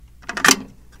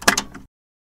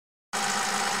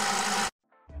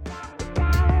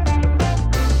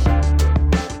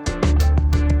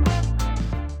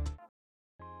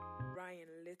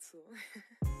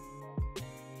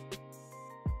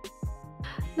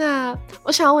那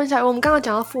我想要问一下，我们刚刚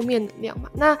讲到负面能量嘛，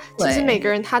那其实每个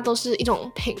人他都是一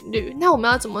种频率，那我们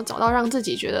要怎么找到让自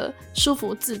己觉得舒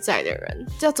服自在的人？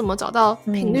要怎么找到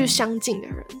频率相近的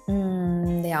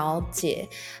人？了解。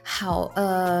好，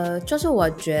就是我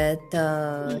觉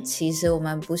得其实我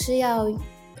们不是要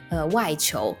外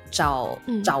求找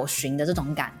寻的这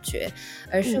种感觉，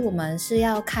而是我们是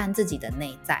要看自己的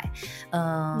内在。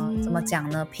怎么讲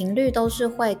呢？频率都是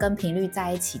会跟频率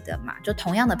在一起的嘛，就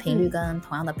同样的频率跟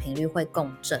同样的频率会共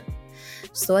振。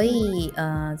所以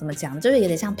怎么讲，就是有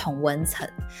点像同温层。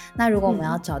那如果我们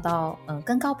要找到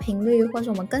更高频率或是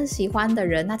我们更喜欢的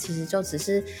人，那其实就只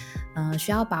是需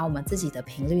要把我们自己的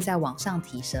频率再往上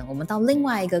提升，我们到另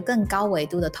外一个更高维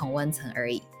度的同温层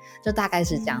而已，就大概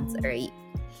是这样子而已。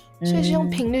所以是用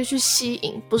频率去吸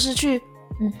引，不是去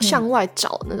向外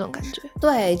找那种感觉。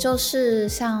对，就是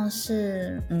像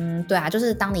是对啊，就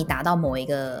是当你达到某一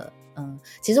个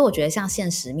其实我觉得像现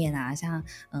实面啊，像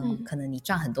可能你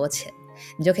赚很多钱，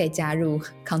你就可以加入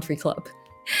country club，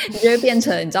 你就会变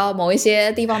成你知道某一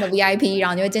些地方的 VIP， 然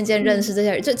后你会渐渐认识这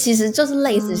些人，就其实就是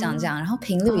类似像这样。然后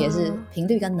频率也是频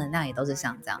率跟能量也都是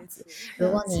像这样子。如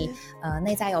果你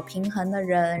内在有平衡的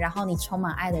人，然后你充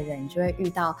满爱的人，你就会遇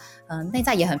到内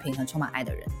在也很平衡充满爱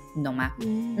的人，你懂吗？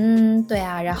对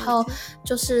啊。然后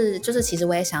就是其实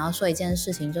我也想要说一件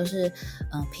事情，就是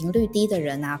频率低的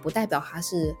人啊，不代表他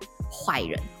是坏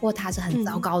人，或他是很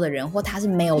糟糕的人，或他是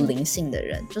没有灵性的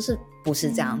人，就是不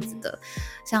是这样子的。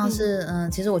像是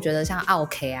其实我觉得像奥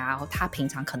K 啊，他平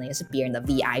常可能也是别人的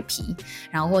VIP，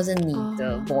 然后或是你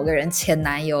的某个人前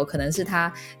男友可能是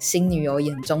他新女友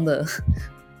眼中的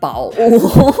宝物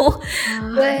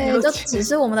对，就只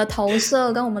是我们的投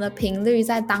射跟我们的频率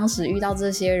在当时遇到这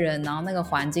些人，然后那个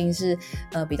环境是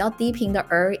比较低频的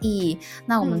而已。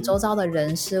那我们周遭的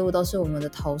人事物都是我们的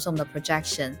投射，我们的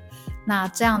projection。那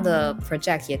这样的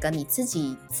project 也跟你自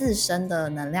己自身的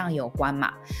能量有关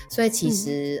嘛，所以其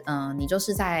实你就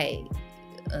是在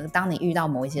当你遇到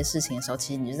某一些事情的时候，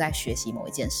其实你就是在学习某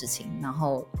一件事情，然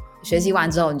后学习完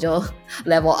之后你就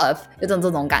level up， 有这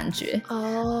种感觉。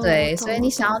对，所以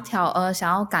你想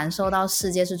要感受到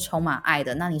世界是充满爱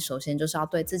的，那你首先就是要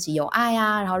对自己有爱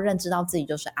啊，然后认知到自己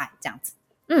就是爱，这样子。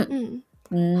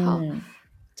好。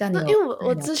那因为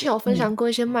我之前有分享过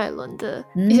一些脉轮的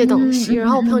一些东西，然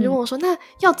后我朋友就问我说那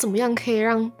要怎么样可以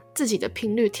让自己的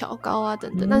频率调高啊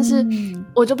等等，但是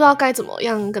我就不知道该怎么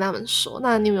样跟他们说，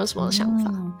那你有没有什么想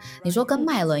法？你说跟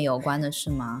脉轮有关的是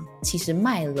吗？其实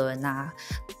脉轮啊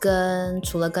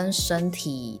除了跟身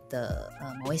体的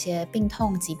某一些病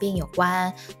痛疾病有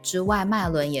关之外，脉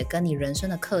轮也跟你人生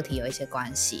的课题有一些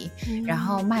关系。然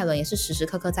后脉轮也是时时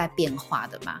刻刻在变化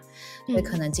的嘛，所以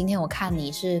可能今天我看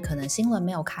你是可能心轮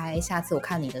没有开，下次我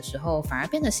看你的时候反而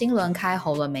变得心轮开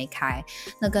喉轮没开，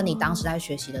那跟你当时在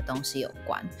学习的东西有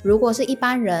关。如果是一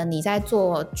般人你在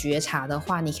做觉察的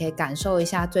话，你可以感受一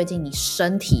下最近你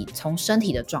从身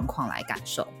体的状况来感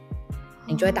受，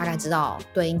你就会大概知道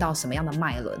对应到什么样的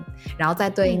脉轮，然后再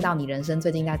对应到你人生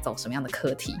最近在走什么样的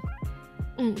课题。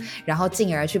然后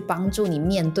进而去帮助你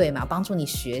面对嘛，帮助你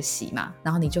学习嘛，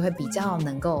然后你就会比较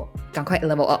能够赶快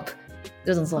level up，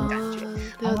 这种感觉。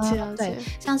了解。对，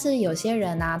像是有些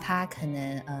人啊，他可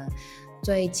能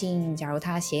最近假如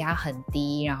他血压很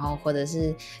低，然后或者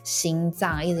是心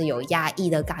脏一直有压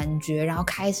抑的感觉，然后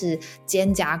开始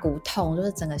肩胛骨痛，就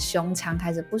是整个胸腔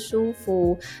开始不舒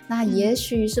服，那也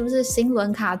许是不是心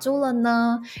轮卡住了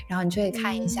呢？然后你就可以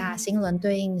看一下心轮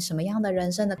对应什么样的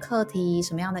人生的课题，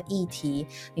什么样的议题。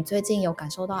你最近有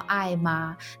感受到爱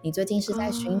吗？你最近是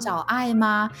在寻找爱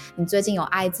吗？你最近有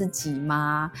爱自己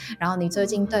吗？然后你最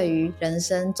近对于人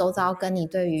生周遭跟你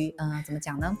对于怎么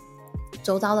讲呢，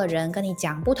周遭的人跟你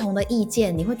讲不同的意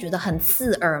见，你会觉得很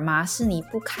刺耳吗？是你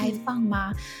不开放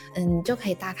吗？你就可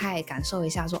以大概感受一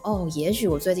下说，也许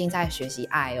我最近在学习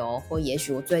爱哦，或也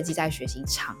许我最近在学习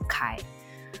敞开，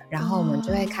然后我们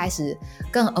就会开始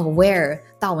更 aware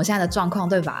到我们现在的状况，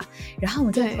对吧？然后我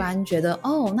们就突然觉得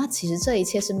那其实这一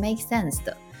切是 make sense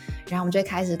的，然后我们就会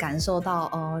开始感受到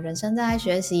人生正在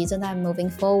学习，正在 moving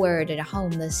forward， 然后我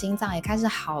们的心脏也开始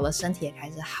好了，身体也开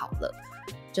始好了，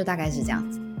就大概是这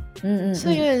样子。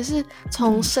所以有点是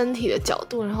从身体的角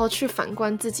度，然后去反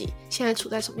观自己现在处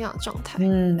在什么样的状态。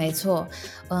没错。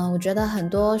我觉得很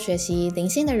多学习灵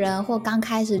性的人或刚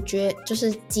开始就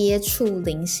是接触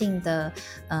灵性的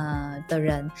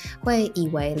人会以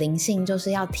为灵性就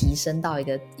是要提升到一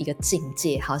个境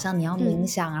界，好像你要冥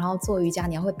想，然后做瑜伽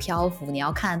你要会漂浮，你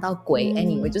要看得到鬼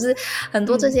anyway，就是很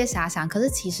多这些遐想。可是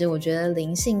其实我觉得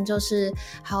灵性就是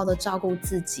好好的照顾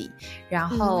自己，然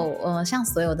后像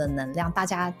所有的能量，大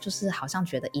家就是好像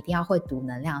觉得一定要会读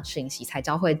能量讯息才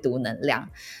叫会读能量，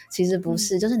其实不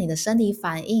是，就是你的身体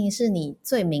反应是你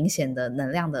最明显的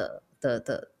能量的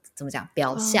怎么讲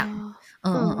表象。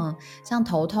像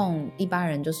头痛一般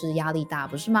人就是压力大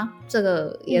不是吗？这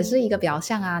个也是一个表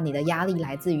象啊，你的压力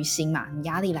来自于心嘛，你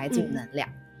压力来自于能量，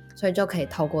所以就可以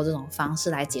透过这种方式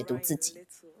来解读自己。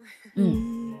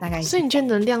大概所以你觉得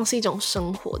能量是一种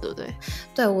生活对不对？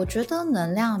对，我觉得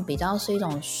能量比较是一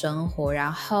种生活，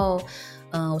然后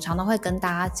我常常会跟大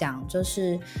家讲，就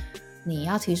是你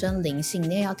要提升灵性，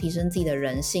你也要提升自己的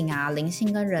人性啊，灵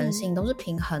性跟人性都是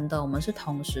平衡的，我们是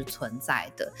同时存在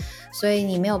的，所以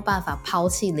你没有办法抛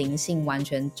弃灵性完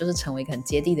全就是成为一个很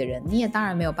接地的人，你也当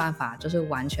然没有办法就是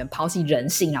完全抛弃人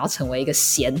性然后成为一个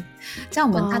仙，这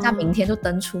样我们大家明天就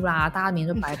登出啦，大家明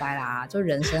天就拜拜啦，就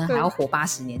人生还要活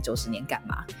80年90年干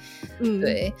嘛？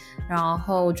对，然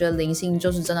后我觉得灵性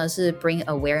就是真的是 bring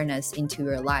awareness into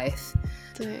your life，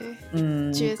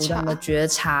对，不断的觉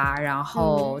察，然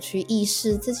后去意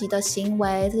识自己的行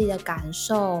为、自己的感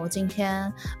受。今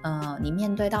天你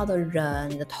面对到的人、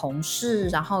你的同事，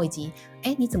然后以及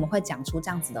你怎么会讲出这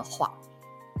样子的话？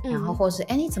然后或是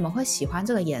你怎么会喜欢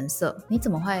这个颜色？你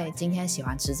怎么会今天喜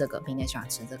欢吃这个，明天喜欢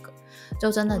吃这个？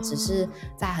就真的只是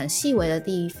在很细微的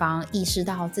地方意识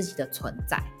到自己的存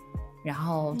在，然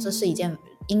后这是一件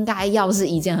应该要是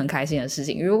一件很开心的事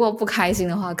情。如果不开心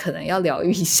的话，可能要疗愈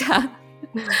一下。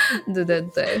对对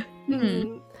对，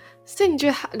所以你觉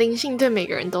得灵性对每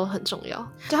个人都很重要，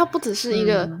就它不只是一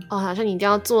个好像你一定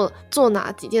要做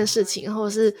哪几件事情，或者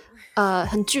是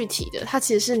很具体的，它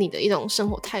其实是你的一种生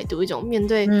活态度，一种面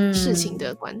对事情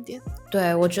的观点。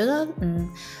对，我觉得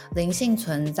灵性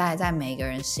存在在每个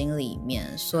人心里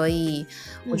面，所以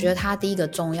我觉得它第一个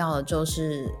重要的就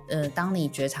是当你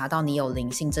觉察到你有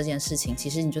灵性这件事情，其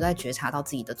实你就在觉察到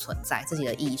自己的存在，自己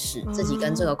的意识，自己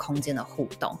跟这个空间的互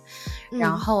动，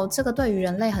然后这个对于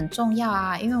人类很重要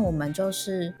啊，因为我们就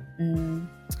是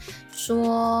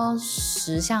说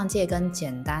实相界跟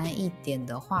简单一点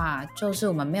的话，就是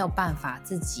我们没有办法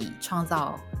自己创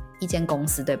造一间公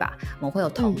司，对吧？我们会有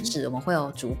同事，我们会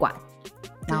有主管，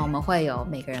然后我们会有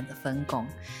每个人的分工。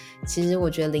其实我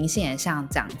觉得灵性也像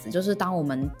这样子，就是当我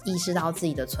们意识到自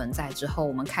己的存在之后，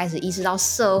我们开始意识到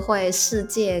社会、世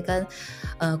界跟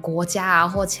国家啊，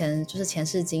或前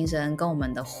世今生跟我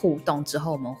们的互动之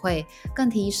后，我们会更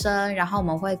提升，然后我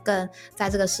们会更在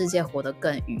这个世界活得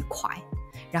更愉快，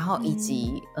然后以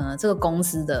及这个公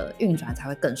司的运转才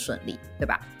会更顺利，对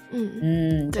吧？所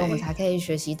以我们才可以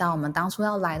学习到我们当初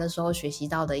要来的时候学习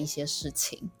到的一些事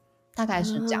情，大概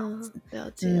是这样子。了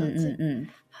解。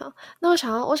好，那我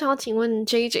想要请问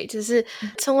JJ， 就是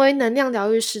成为能量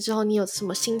疗愈师之后，你有什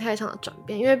么心态上的转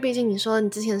变？因为毕竟你说你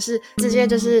之前是直接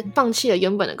就是放弃了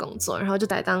原本的工作，然后就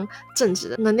来当正职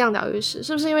的能量疗愈师，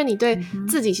是不是因为你对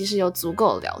自己其实有足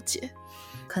够的了解？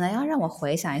可能要让我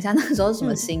回想一下那个时候是什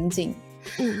么心境。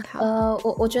好。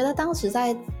我觉得当时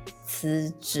在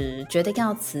决定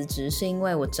要辞职是因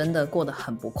为我真的过得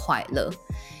很不快乐，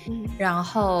然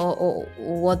后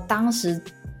我当时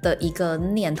的一个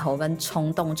念头跟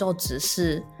冲动就只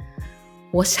是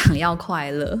我想要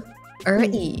快乐而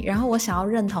已，然后我想要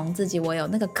认同自己，我有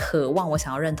那个渴望，我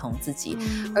想要认同自己，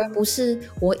而不是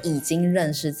我已经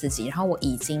认识自己，然后我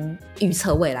已经预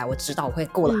测未来，我知道我会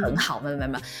过得很好，没有，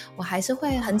我还是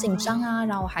会很紧张啊，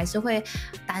然后我还是会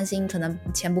担心可能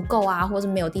钱不够啊，或者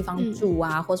没有地方住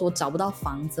啊，或者我找不到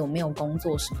房子，我没有工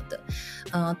作什么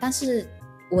的，但是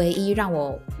唯一让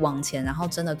我往前然后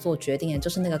真的做决定的就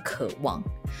是那个渴望，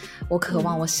我渴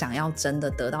望我想要真的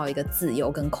得到一个自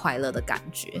由跟快乐的感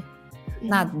觉，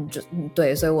那就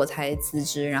对，所以我才辞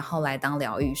职然后来当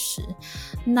疗愈师。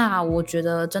那我觉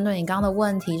得针对你刚刚的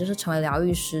问题，就是成为疗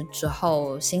愈师之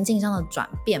后心境上的转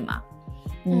变嘛，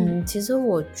其实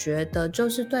我觉得就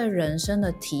是对人生的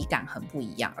体感很不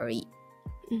一样而已。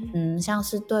像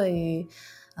是对于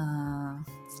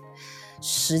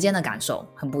时间的感受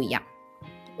很不一样。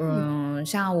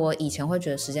像我以前会觉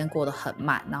得时间过得很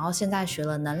慢，然后现在学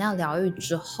了能量疗愈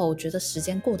之后，觉得时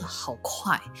间过得好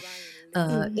快。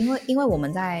因为我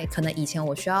们在可能以前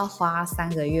我需要花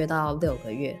3个月到6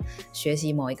个月学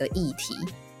习某一个议题，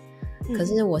可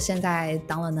是我现在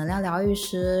当了能量疗愈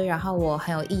师，然后我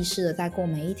很有意识的在过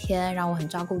每一天，然后我很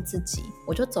照顾自己，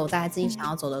我就走在自己想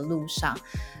要走的路上，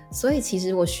所以其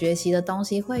实我学习的东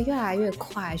西会越来越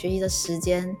快，学习的时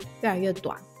间越来越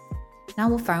短，然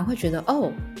后我反而会觉得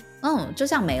就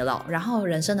这样没了，然后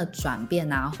人生的转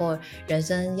变啊，或人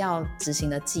生要执行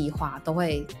的计划都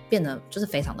会变得就是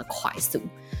非常的快速，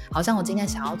好像我今天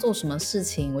想要做什么事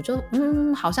情，我就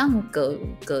好像隔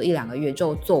1-2个月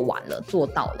就做完了，做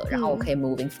到了，然后我可以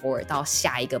moving forward 到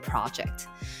下一个 project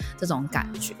这种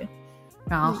感觉。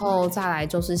然后再来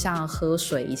就是像喝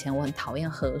水，以前我很讨厌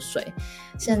喝水，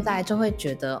现在就会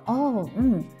觉得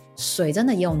水真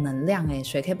的也有能量耶，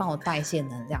水可以帮我代谢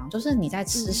能量，就是你在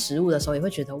吃食物的时候也会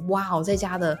觉得哇，这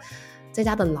家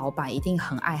的老板一定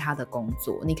很爱他的工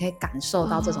作，你可以感受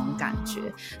到这种感觉，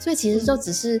所以其实就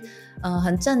只是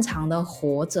很正常的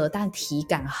活着，但体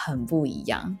感很不一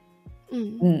样。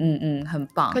很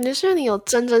棒，感觉是因为你有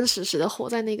真真实实的活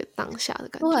在那个当下的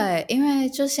感觉。对，因为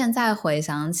就现在回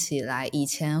想起来，以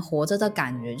前活着的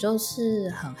感觉就是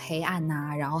很黑暗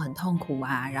啊，然后很痛苦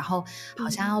啊，然后好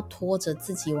像要拖着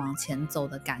自己往前走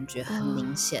的感觉很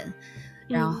明显。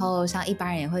然后像一般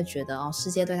人也会觉得世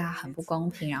界对他很不公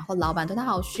平，然后老板对他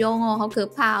好凶哦，好可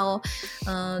怕哦。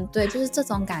对，就是这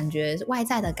种感觉，外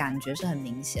在的感觉是很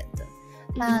明显的。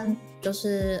但就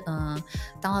是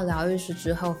当了疗愈师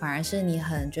之后，反而是你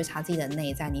很觉察自己的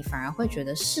内在，你反而会觉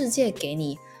得世界给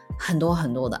你很多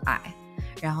很多的爱，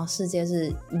然后世界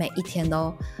是每一天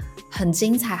都很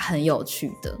精彩很有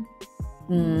趣的。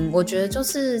我觉得就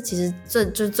是其实这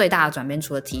就是最大的转变，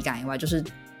除了体感以外，就是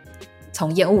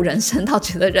从厌恶人生到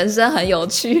觉得人生很有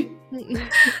趣。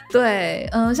对，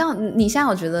像你现在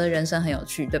有觉得人生很有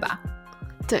趣对吧？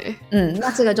对，那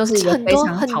这个就是一个非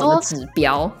常好的指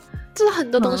标，就是很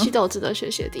多东西都有值得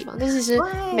学习的地方，但其实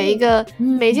每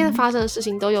一件发生的事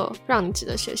情都有让你值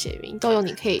得学习的原因，都有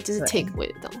你可以就是 take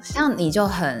away 的东西。像你就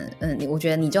很我觉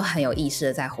得你就很有意识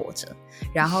的在活着，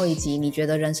然后以及你觉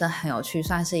得人生很有趣，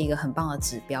算是一个很棒的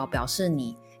指标，表示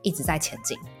你一直在前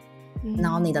进，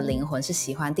然后你的灵魂是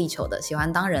喜欢地球的，喜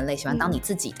欢当人类，喜欢当你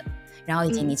自己的，然后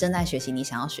以及你正在学习你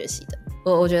想要学习的，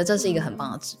我觉得这是一个很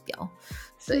棒的指标。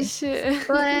谢谢。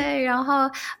对，然后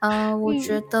我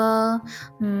觉得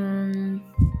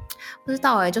不知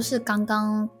道就是刚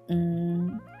刚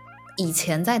以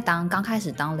前在刚开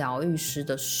始当疗愈师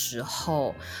的时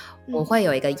候，我会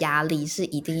有一个压力，是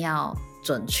一定要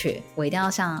准确，我一定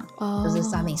要像就是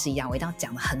算命师一样，我一定要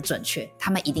讲得很准确，他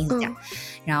们一定是这样，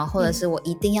然后或者是我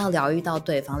一定要疗愈到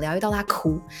对方，疗愈到他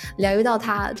哭，疗愈到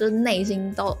他就是内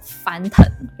心都翻腾，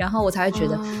然后我才会觉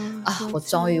得我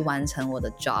终于完成我的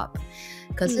job。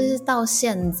可是到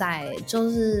现在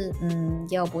就是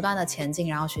也有不断的前进，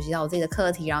然后学习到我自己的课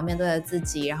题，然后面对了自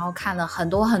己，然后看了很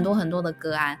多很多很多的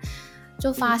个案，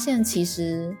就发现其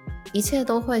实一切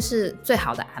都会是最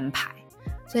好的安排。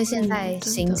所以现在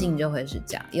心境就会是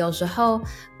这样，有时候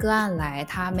个案来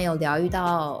他没有疗愈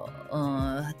到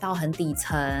到很底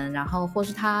层，然后或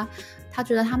是他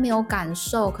觉得他没有感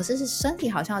受，可是身体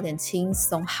好像有点轻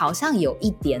松，好像有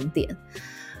一点点，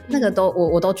那个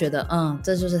我都觉得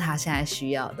这就是他现在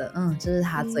需要的，这是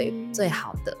他最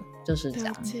好的，就是这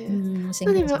样。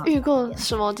那你有没有遇过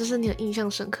什么就是你很印象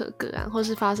深刻的个案，或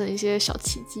是发生一些小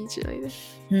奇迹之类的？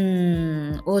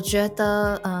我觉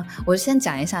得我先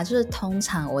讲一下，就是通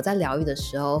常我在疗愈的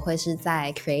时候会是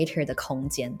在 creator 的空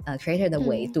间creator 的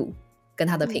维度跟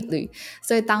他的频率，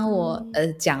所以当我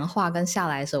讲话跟下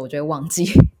来的时候，我就会忘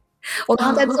记我刚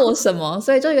刚在做什么，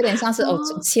所以就有点像是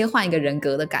切换一个人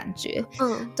格的感觉。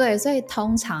对，所以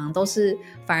通常都是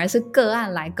反而是个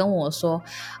案来跟我说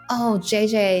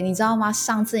JJ 你知道吗，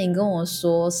上次你跟我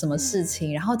说什么事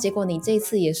情，然后结果你这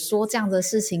次也说这样的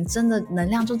事情，真的能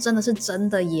量就真的是真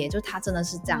的耶，就他真的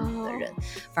是这样子的人，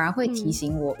反而会提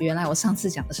醒我原来我上次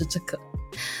讲的是这个。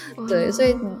对，所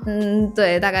以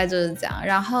对，大概就是这样。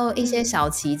然后一些小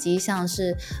奇迹，像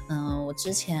是我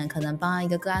之前可能帮一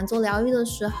个个案做疗愈的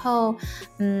时候，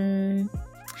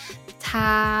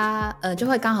他就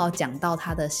会刚好讲到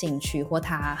他的兴趣或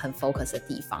他很 focus 的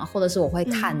地方，或者是我会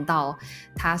看到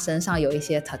他身上有一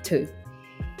些 tattoo，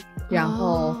然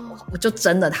后我就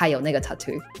真的他有那个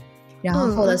tattoo，然后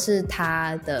或者是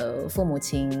他的父母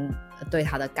亲对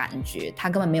他的感觉，他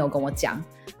根本没有跟我讲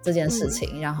这件事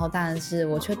情，然后但是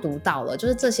我却读到了，就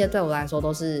是这些对我来说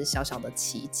都是小小的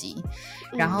奇迹。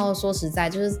然后说实在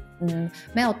就是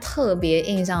没有特别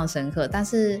印象深刻，但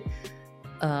是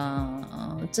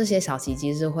这些小奇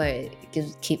迹是会就是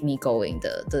keep me going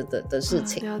的事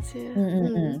情。了解。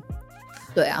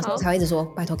对啊，所以我才会一直说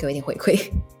拜托给我一点回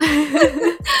馈。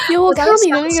有我看到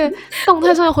你的那个动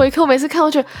态上的回馈，我每次看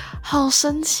我觉得好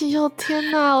神奇哦，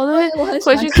天哪，我都会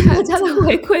回去看大家的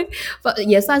回馈，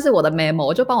也算是我的 memo，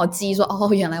 我就帮我记说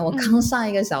原来我刚上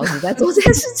1个小时在做这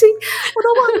件事情，我都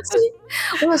忘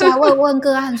记。我有时候还问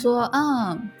个案说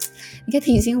你可以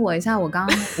提醒我一下我刚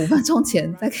刚5分钟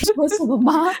前在说什么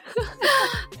吗？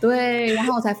对，然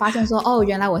后我才发现说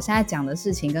原来我现在讲的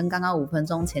事情跟刚刚5分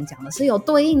钟前讲的是有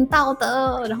对应到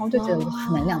的，然后就觉得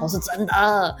能量都是真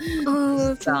的，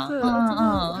这样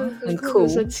很酷，很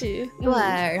神奇。对，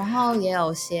然后也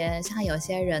有像有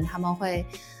些人他们会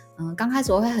刚开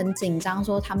始我会很紧张，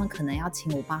说他们可能要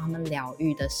请我帮他们疗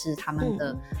愈的是他们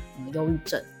的忧郁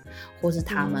症，或是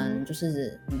他们就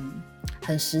是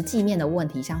很实际面的问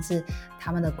题，像是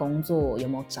他们的工作有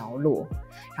没有着落，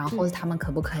然后或是他们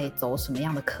可不可以走什么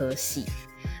样的科系，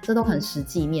这都很实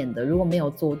际面的。如果没有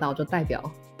做到，就代表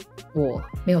我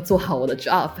没有做好我的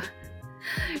job。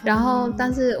然后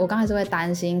但是我刚开始会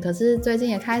担心，可是最近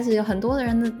也开始有很多的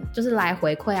人就是来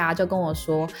回馈啊，就跟我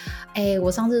说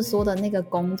我上次说的那个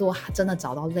工作真的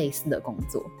找到类似的工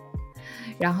作，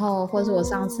然后或者是我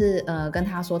上次跟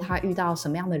他说他遇到什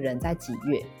么样的人在几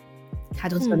月，他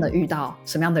就真的遇到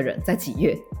什么样的人在几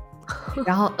月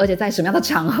然后而且在什么样的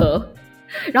场合，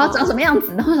然后长什么样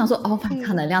子，然后想说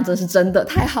能量真是真的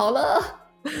太好了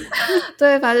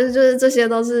对，反正就是这些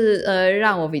都是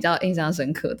让我比较印象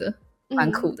深刻的，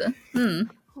蛮酷的。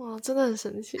哇，真的很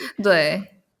神奇。对，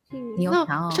你有那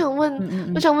想要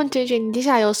我想问 JJ， 你接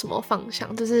下来有什么方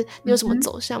向？就是你有什么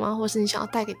走向吗？或是你想要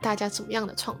带给大家什么样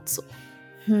的创作？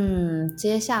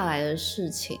接下来的事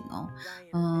情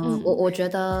我觉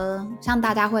得像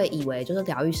大家会以为就是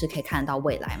疗愈师可以看得到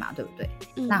未来嘛，对不对？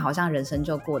那好像人生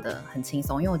就过得很轻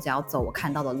松，因为我只要走我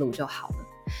看到的路就好了。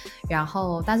然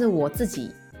后但是我自己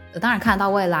当然看得到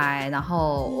未来，然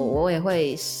后我也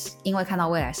会因为看到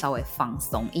未来稍微放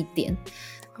松一点，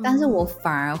但是我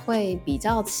反而会比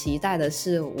较期待的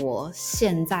是我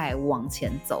现在往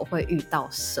前走会遇到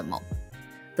什么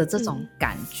的这种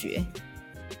感觉。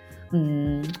不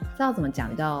知道怎么讲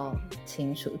比较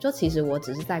清楚，就其实我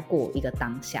只是在过一个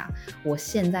当下，我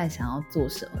现在想要做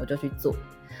什么我就去做，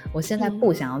我现在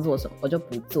不想要做什么我就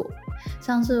不做。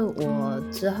像是我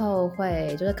之后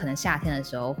会就是可能夏天的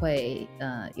时候会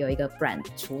有一个 brand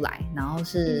出来，然后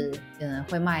是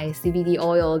会卖 CBD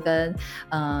oil 跟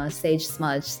sage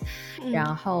smudge，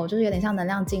然后就是有点像能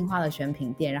量净化的选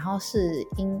品店，然后是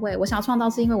因为我想要创造，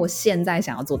是因为我现在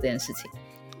想要做这件事情。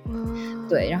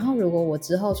对，然后如果我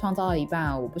之后创造到一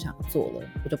半我不想做了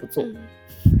我就不做。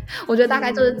我觉得大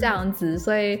概就是这样子。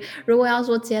所以如果要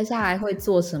说接下来会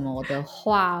做什么的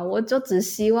话，我就只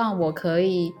希望我可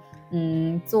以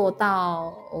做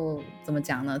到怎么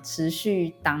讲呢，持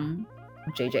续当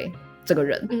JJ 这个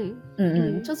人。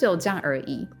就只有这样而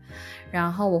已。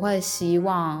然后我会希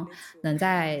望能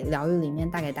在疗愈里面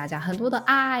带给大家很多的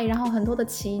爱，然后很多的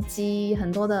奇迹，很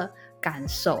多的感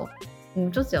受。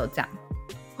就只有这样。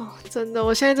真的，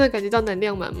我现在真的感觉到能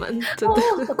量满满，真的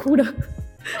我哭了。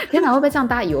天哪，会不会这样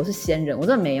大家以为我是仙人？我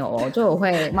真的没有就我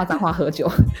会骂脏话喝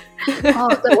酒对，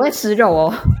我会吃肉我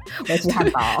会吃汉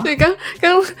堡对，刚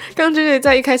JJ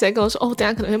在一开始还跟我说等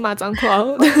一下可能会骂脏话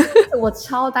我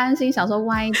超担心，想说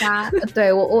万一他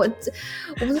对我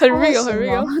不是很 real 很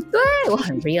real， 对，我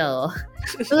很 real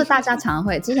就是大家常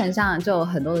会之前像就有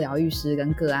很多疗愈师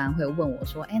跟个案会问我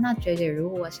说那 JJ 如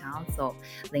果我想要走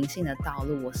灵性的道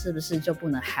路，我是不是就不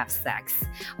能 have sex，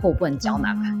 或我不能交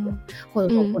男朋友，或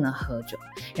者说我不能喝酒，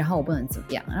然后我不能怎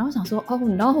么样，然后我想说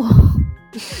no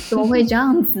怎么会这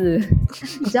样子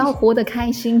你只要活得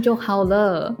开心就好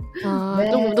了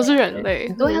我们都是人类，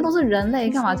对都是人类，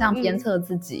干嘛这样鞭策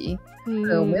自己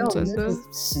对，我没有是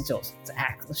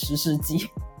10世纪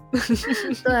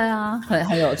对啊，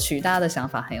很有趣，大家的想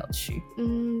法很有趣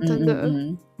真的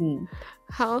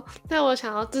好，那我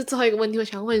想要这最后一个问题，我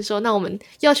想问说，那我们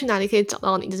要去哪里可以找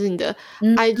到你？就是你的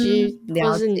IG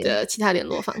或者是你的其他联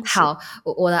络方式。好，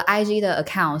我的 IG 的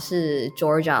account 是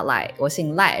Georgia Lai， 我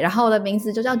姓赖，然后我的名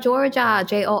字就叫 Georgia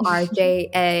Jorja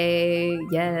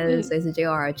yes， 所以是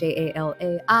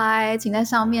Jorjalai， 请在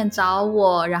上面找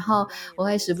我，然后我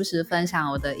会时不时分享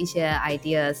我的一些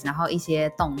ideas， 然后一些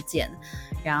洞见，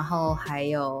然后还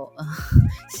有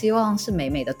希望是美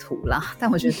美的图啦，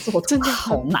但我觉得做图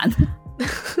好难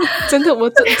真的，我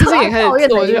最近也开始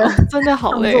做，我觉得真的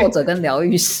好累。作者跟疗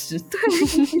愈师，对，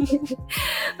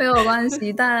没有关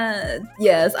系。但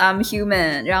yes I'm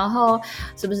human。然后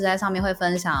是不是在上面会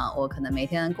分享我可能每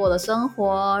天过的生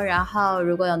活？然后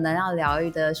如果有能量疗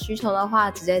愈的需求的话，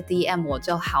直接 DM 我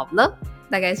就好了。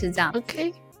大概是这样。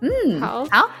OK。好，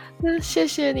那谢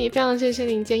谢你，非常谢谢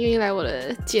你今天愿意来我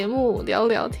的节目聊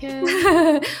聊天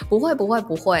不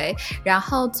会。然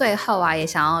后最后啊，也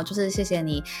想要就是谢谢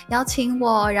你邀请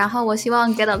我，然后我希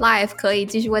望 Get a Life 可以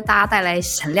继续为大家带来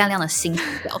很亮亮的新目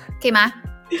标，可以吗？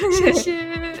谢谢，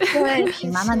对，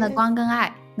满满的光跟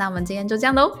爱。那我们今天就这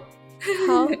样咯。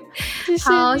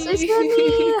好，谢谢你，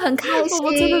很开心，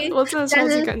我真的超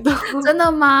级感动。真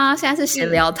的吗？现在是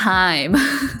闲聊 time，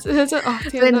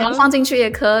 对，你要放进去也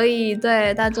可以。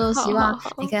对，但就希望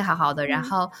你可以好好的。然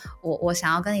后我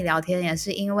想要跟你聊天，也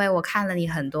是因为我看了你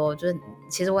很多，就是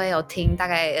其实我也有听大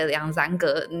概2-3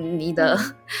个你的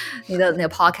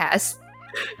podcast。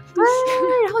对，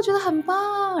然后觉得很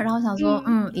棒，然后想说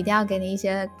一定要给你一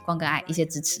些光跟爱，一些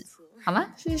支持。好吗？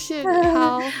谢谢你。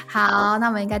好好，那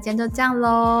我们应该今天就这样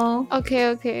咯。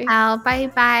 OK， 好，拜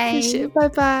拜。谢谢，拜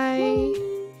拜。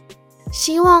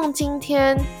希望今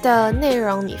天的内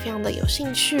容你非常的有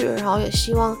兴趣，然后也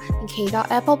希望你可以到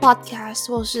Apple Podcast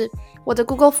或是我的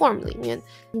Google Form 里面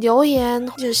留言，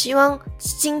就希望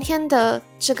今天的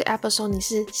这个 episode 你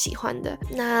是喜欢的。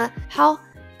那好，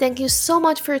 Thank you so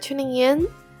much for tuning in.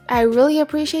 I really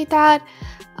appreciate that.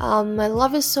 I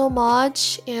love it so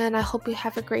much and I hope you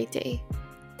have a great day.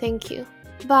 Thank you.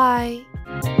 Bye.